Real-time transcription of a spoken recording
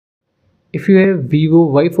If you have Vivo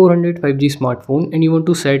Y400 5G smartphone and you want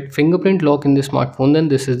to set fingerprint lock in the smartphone, then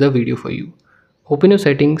this is the video for you. Open your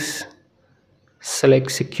settings, select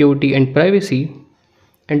security and privacy,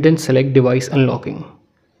 and then select device unlocking.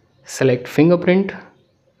 Select fingerprint.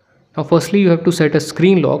 Now firstly you have to set a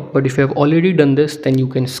screen lock, but if you have already done this then you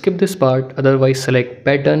can skip this part, otherwise select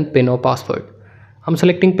pattern, pin or password. I'm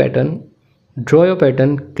selecting pattern. Draw your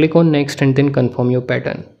pattern, click on next and then confirm your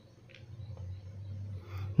pattern.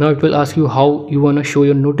 Now it will ask you how you want to show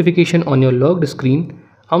your notification on your logged screen.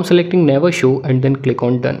 I'm selecting never show and then click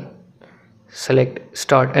on done. Select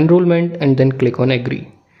start enrollment and then click on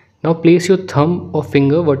agree. Now place your thumb or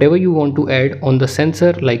finger, whatever you want to add, on the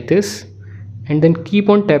sensor like this, and then keep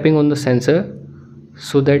on tapping on the sensor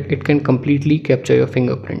so that it can completely capture your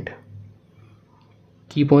fingerprint.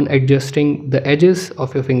 Keep on adjusting the edges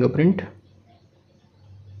of your fingerprint.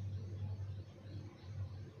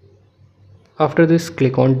 After this,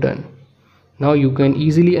 click on done. Now you can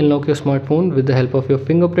easily unlock your smartphone with the help of your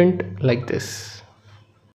fingerprint like this.